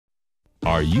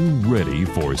Are you ready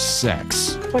for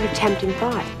sex? What a tempting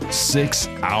thought. 6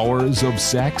 hours of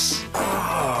sex?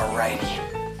 Alrighty.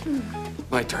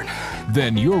 My turn.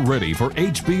 Then you're ready for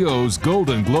HBO's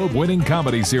Golden Globe winning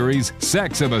comedy series,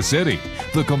 Sex and the City.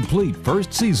 The complete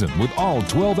first season with all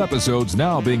 12 episodes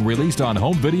now being released on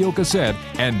home video cassette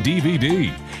and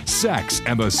DVD. Sex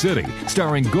and the City,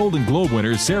 starring Golden Globe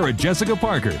winner Sarah Jessica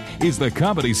Parker, is the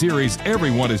comedy series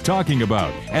everyone is talking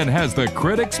about and has the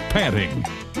critics panting.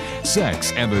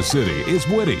 Sex and the City is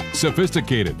witty,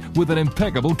 sophisticated, with an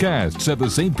impeccable cast, said the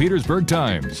St. Petersburg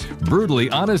Times. Brutally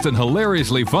honest and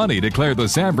hilariously funny, declared the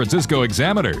San Francisco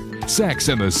Examiner. Sex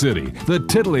and the City, the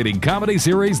titillating comedy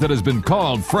series that has been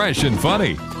called fresh and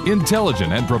funny,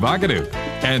 intelligent and provocative,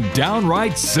 and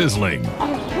downright sizzling.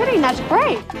 Oh, Woody, that's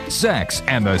great. Sex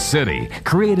and the City,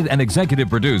 created and executive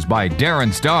produced by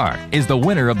Darren Star, is the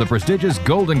winner of the prestigious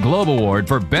Golden Globe Award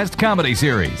for Best Comedy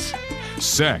Series.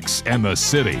 Sex and the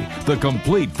City, the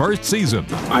complete first season.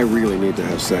 I really need to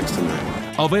have sex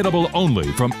tonight. Available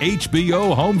only from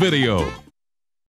HBO Home Video.